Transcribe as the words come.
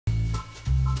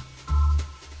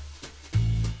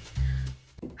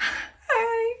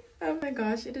my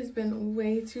gosh, it has been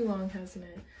way too long, hasn't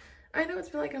it? I know it's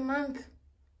been like a month.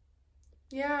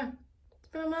 Yeah, it's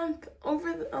been a month.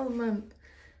 Over a month.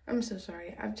 I'm so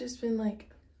sorry. I've just been like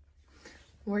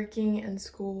working and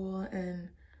school and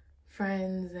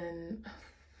friends and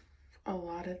a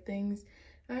lot of things.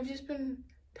 And I've just been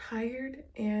tired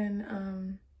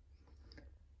and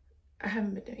I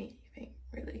haven't been doing anything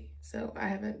really. So I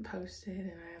haven't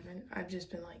posted and I've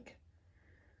just been like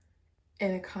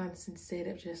in a constant state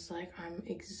of just like, I'm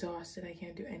exhausted. I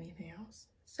can't do anything else.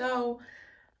 So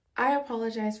I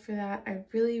apologize for that. I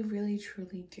really, really,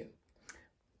 truly do.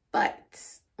 But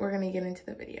we're going to get into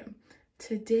the video.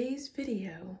 Today's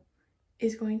video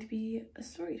is going to be a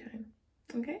story time.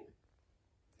 Okay?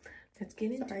 Let's get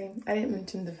into it. Sorry, I didn't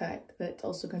mention the fact that it's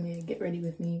also going to be a get ready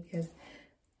with me because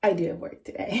I do have work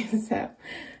today. So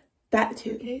that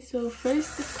too. Okay, so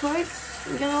first, of course,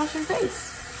 we're going to wash our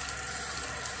face.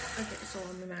 Okay, so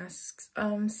on the masks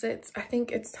sits, I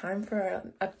think it's time for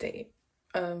an update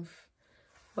of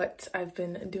what I've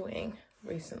been doing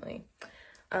recently.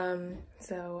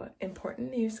 So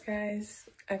important news, guys.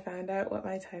 I found out what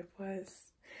my type was.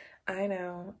 I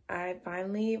know, I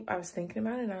was thinking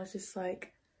about it and I was just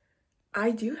like,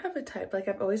 I do have a type. Like,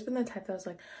 I've always been the type that was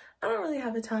like, I don't really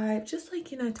have a type, just like,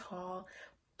 you know, tall,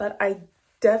 but I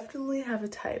definitely have a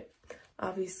type.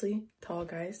 Obviously, tall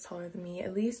guys, taller than me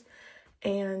at least.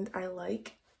 And I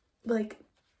like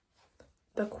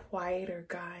the quieter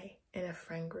guy in a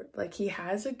friend group. Like, he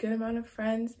has a good amount of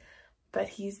friends, but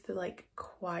he's the like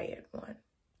quiet one.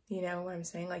 You know what I'm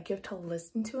saying? Like, you have to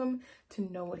listen to him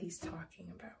to know what he's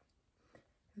talking about.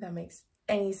 If that makes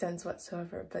any sense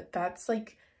whatsoever. But that's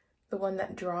like the one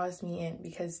that draws me in,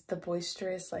 because the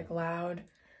boisterous, like loud,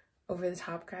 over the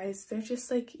top guys, they're just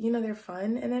like, you know, they're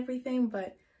fun and everything,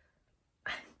 but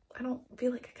I don't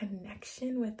feel like a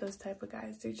connection with those type of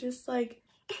guys. They're just like,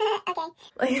 okay.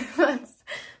 Like,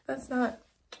 that's not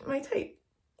my type.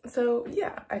 So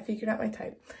yeah, I figured out my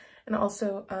type. And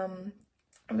also,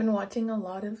 I've been watching a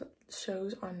lot of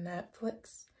shows on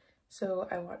Netflix. So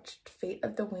I watched Fate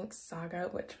of the Winx Saga,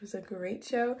 which was a great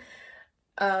show.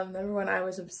 Remember when I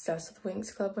was obsessed with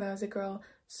Winx Club when I was a girl?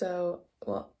 So,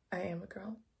 well, I am a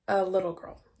girl. A little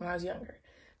girl when I was younger.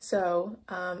 So,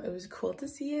 it was cool to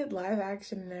see it live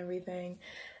action and everything.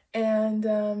 And,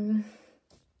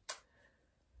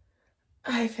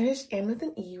 I finished Anne with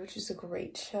an E, which is a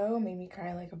great show. Made me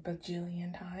cry like a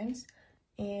bajillion times.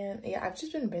 And yeah, I've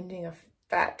just been binging a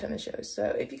fat ton of shows. So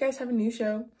if you guys have a new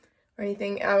show or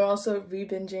anything, I'm also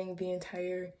re-binging the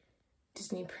entire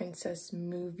Disney princess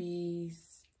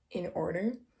movies in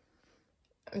order.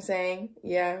 I'm saying,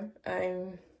 yeah,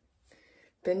 I'm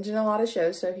binging a lot of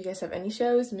shows. So if you guys have any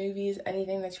shows, movies,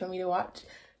 anything that you want me to watch,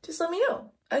 just let me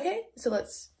know. Okay, so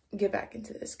let's get back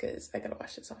into this because I gotta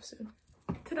wash this off soon.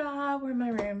 Ta-da, we're in my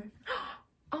room.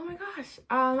 Oh my gosh,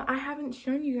 I haven't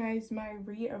shown you guys my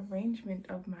rearrangement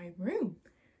of my room.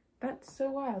 That's so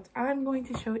wild. I'm going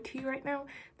to show it to you right now.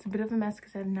 It's a bit of a mess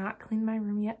because I have not cleaned my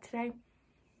room yet today,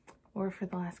 or for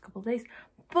the last couple of days,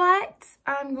 but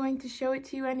I'm going to show it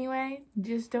to you anyway.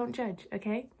 Just don't judge,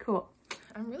 okay? Cool.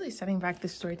 I'm really setting back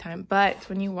this story time, but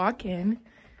when you walk in,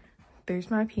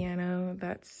 there's my piano.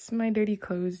 That's my dirty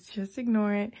clothes. Just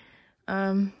ignore it.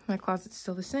 My closet's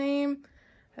still the same.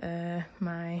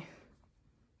 My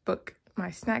book,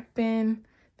 my snack bin,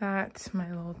 that's my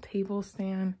little table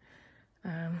stand,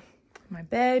 my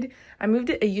bed. I moved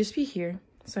it used to be here,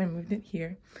 so I moved it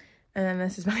here. And then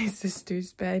this is my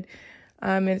sister's bed.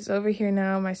 It's over here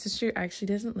now. My sister actually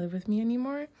doesn't live with me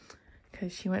anymore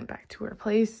because she went back to her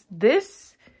place.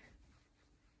 This,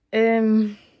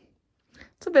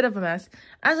 it's a bit of a mess.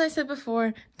 As I said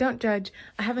before, don't judge.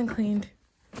 I haven't cleaned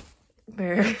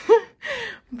there.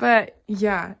 But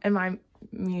yeah, and my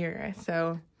mirror.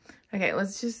 So, okay,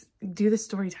 let's just do the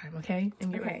story time, okay?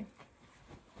 And get ready.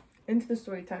 Into the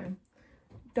story time.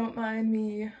 Don't mind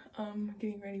me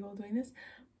getting ready while doing this.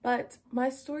 But my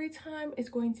story time is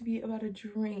going to be about a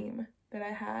dream that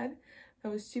I had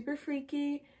that was super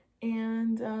freaky,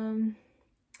 and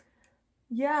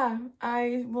yeah,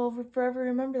 I will forever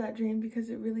remember that dream because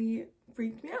it really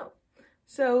freaked me out.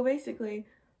 So basically,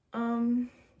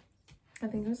 I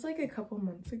think it was like a couple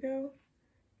months ago,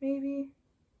 maybe,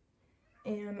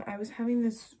 and I was having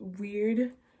this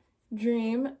weird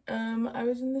dream. I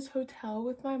was in this hotel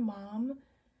with my mom,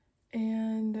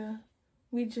 and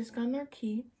we'd just gotten our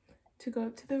key to go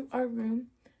up to our room,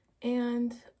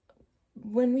 and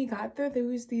when we got there, there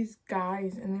was these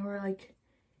guys, and they were like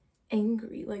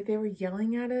angry, like they were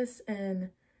yelling at us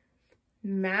and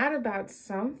mad about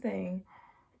something,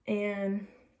 and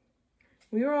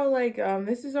we were all like,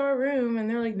 this is our room, and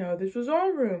they're like, no, this was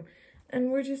our room.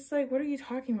 And we're just like, what are you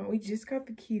talking about? We just got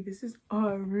the key. This is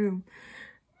our room.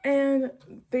 And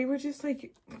they were just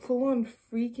like full on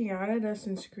freaking out at us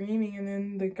and screaming. And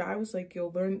then the guy was like,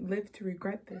 you'll live to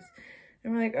regret this.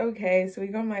 And we're like, okay. So we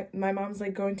go, my mom's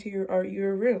like, go into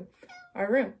your room,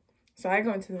 our room. So I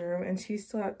go into the room and she's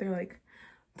still out there like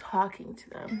talking to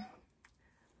them.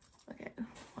 Okay,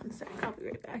 one sec, I'll be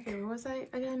right back. Okay, where was I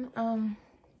again?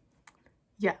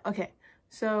 Yeah, okay.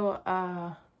 So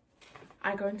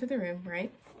I go into the room,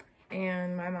 right?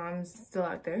 And my mom's still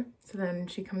out there. So then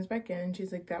she comes back in and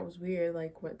she's like, that was weird.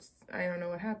 Like, I don't know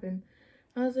what happened.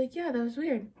 I was like, yeah, that was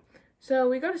weird. So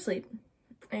we go to sleep.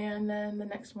 And then the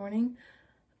next morning,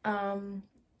 the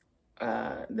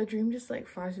dream just like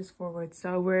flashes forward.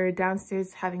 So we're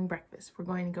downstairs having breakfast. We're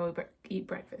going to go eat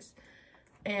breakfast.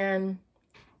 And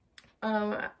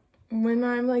when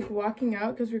I'm like walking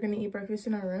out, because we're going to eat breakfast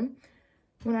in our room,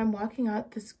 when I'm walking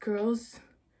out, this girl's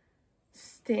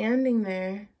standing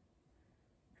there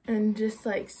and just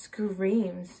like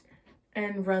screams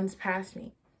and runs past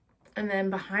me. And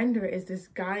then behind her is this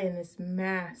guy in this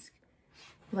mask,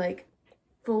 like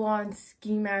full on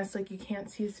ski mask, like you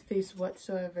can't see his face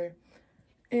whatsoever.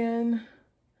 And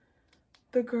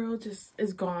the girl just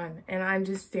is gone. And I'm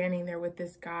just standing there with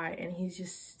this guy and he's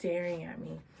just staring at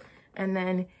me. And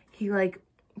then he like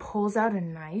pulls out a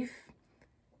knife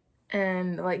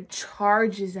and like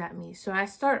charges at me. So I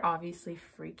start obviously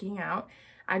freaking out.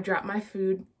 I drop my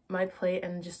food, my plate,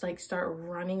 and just like start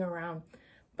running around.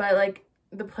 But like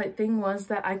the thing was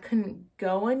that I couldn't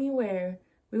go anywhere.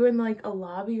 We were in like a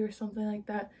lobby or something like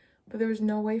that, but there was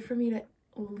no way for me to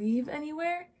leave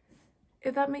anywhere,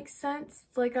 if that makes sense.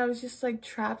 Like I was just like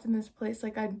trapped in this place,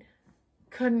 like I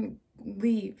couldn't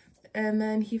leave. And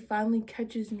then he finally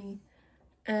catches me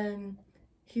and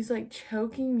he's like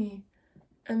choking me.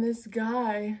 And this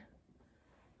guy,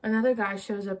 another guy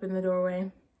shows up in the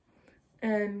doorway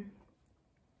and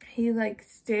he like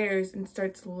stares and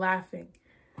starts laughing,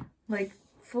 like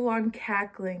full on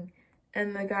cackling.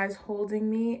 And the guy's holding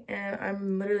me and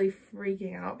I'm literally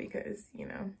freaking out because, you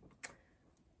know,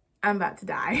 I'm about to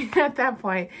die at that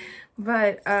point.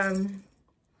 But, and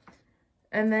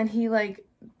then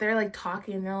they're like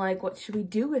talking and they're like, what should we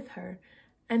do with her?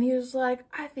 And he was like,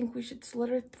 I think we should slit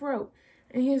her throat.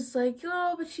 And he was like,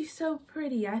 oh, but she's so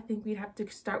pretty. I think we'd have to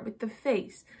start with the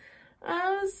face.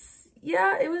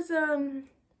 Yeah, it was,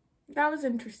 that was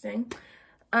interesting.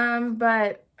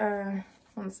 But,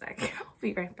 one sec, I'll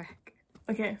be right back.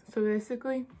 Okay, so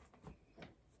basically,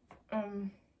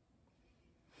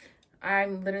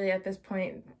 I'm literally at this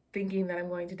point thinking that I'm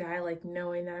going to die, like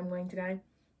knowing that I'm going to die.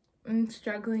 I'm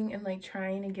struggling and like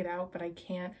trying to get out, but I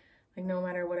can't. Like no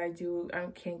matter what I do, I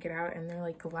can't get out. And they're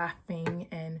like laughing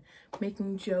and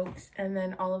making jokes. And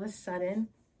then all of a sudden,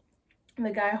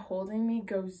 the guy holding me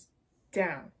goes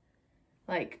down,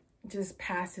 like just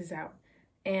passes out.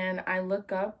 And I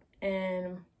look up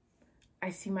and I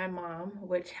see my mom,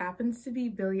 which happens to be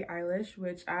Billie Eilish,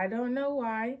 which I don't know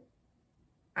why.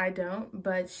 I don't,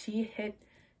 but she hit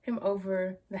him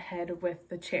over the head with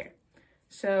the chair.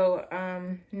 So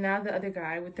now the other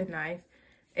guy with the knife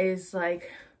is like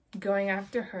going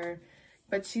after her,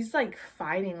 but she's like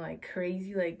fighting like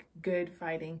crazy, like good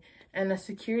fighting. And the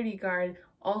security guard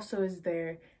also is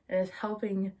there and is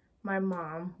helping my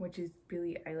mom, which is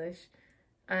Billie Eilish.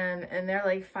 And they're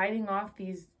like fighting off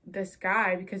this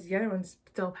guy because the other one's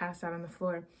still passed out on the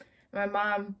floor. My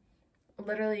mom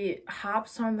literally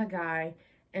hops on the guy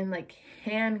and like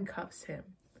handcuffs him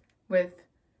with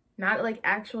not like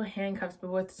actual handcuffs,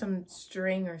 but with some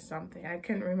string or something. I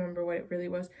couldn't remember what it really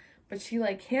was, but she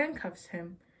like handcuffs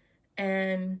him.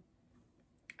 And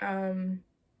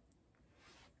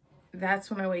that's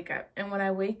when I wake up. And when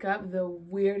I wake up, the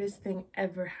weirdest thing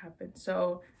ever happened.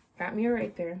 So that mirror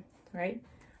right there, right?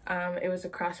 It was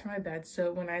across from my bed.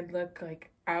 So when I'd look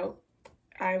like out,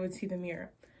 I would see the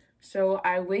mirror. So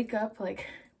I wake up like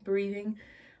breathing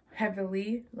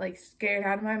heavily, like scared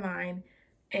out of my mind.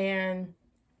 And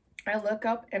I look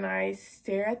up and I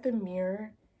stare at the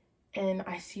mirror and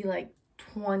I see like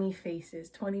 20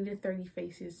 to 30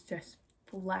 faces just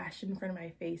flash in front of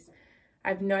my face. I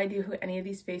have no idea who any of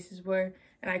these faces were,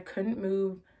 and I couldn't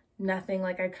move, nothing.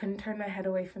 Like I couldn't turn my head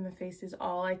away from the faces.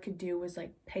 All I could do was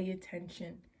like pay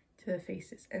attention to the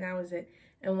faces, and that was it.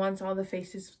 And once all the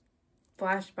faces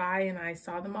flashed by and I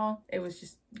saw them all, it was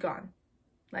just gone,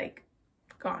 like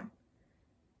gone.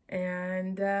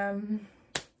 And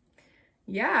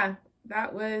yeah,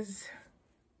 that was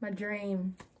my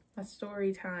dream, my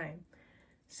story time.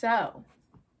 So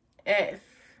if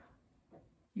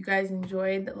you guys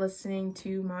enjoyed listening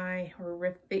to my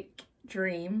horrific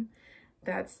dream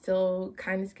that still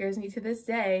kind of scares me to this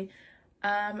day,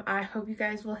 I hope you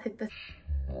guys will hit the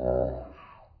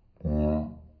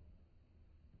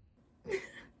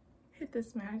hit the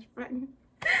smash button.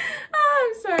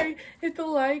 Oh, I'm sorry. Hit the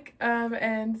like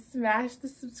and smash the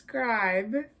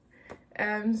subscribe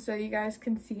so you guys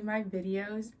can see my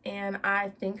videos. And I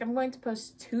think I'm going to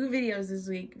post 2 videos this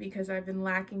week because I've been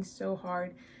lacking so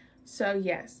hard. So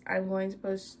yes, I'm going to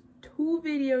post 2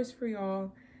 videos for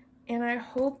y'all, and I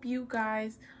hope you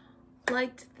guys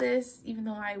liked this, even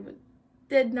though I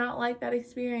did not like that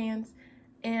experience,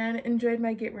 and enjoyed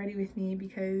my get ready with me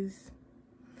because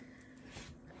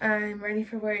I'm ready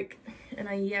for work.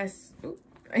 And yes,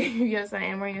 yes, I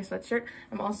am wearing a sweatshirt.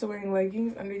 I'm also wearing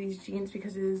leggings under these jeans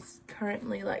because it is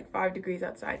currently like 5 degrees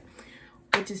outside,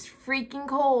 which is freaking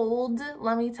cold,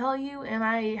 let me tell you, and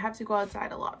I have to go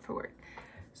outside a lot for work.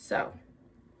 So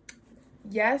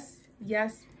yes,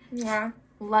 mwah,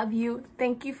 love you.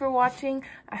 Thank you for watching.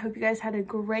 I hope you guys had a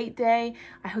great day.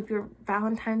 I hope your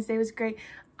Valentine's Day was great.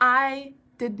 I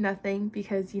did nothing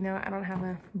because, you know, I don't have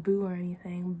a boo or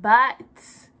anything, but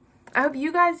I hope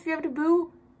you guys, if you have a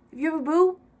boo,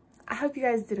 I hope you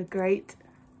guys had a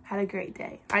great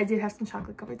day. I did have some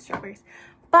chocolate covered strawberries,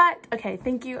 but okay,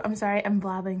 thank you. I'm sorry, I'm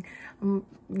blabbing.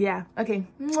 Yeah, okay,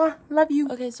 mwah, love you.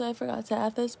 Okay, so I forgot to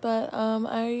add this, but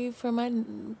for my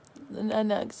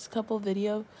next couple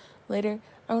video later,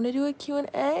 I want to do a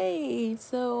Q&A.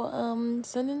 So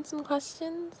send in some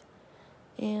questions,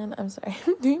 and I'm sorry,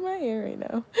 I'm doing my hair right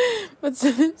now, but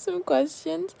send in some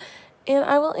questions, and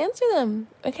I will answer them.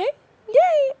 Okay?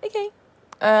 Yay! Okay.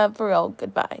 For real.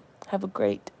 Goodbye. Have a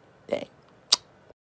great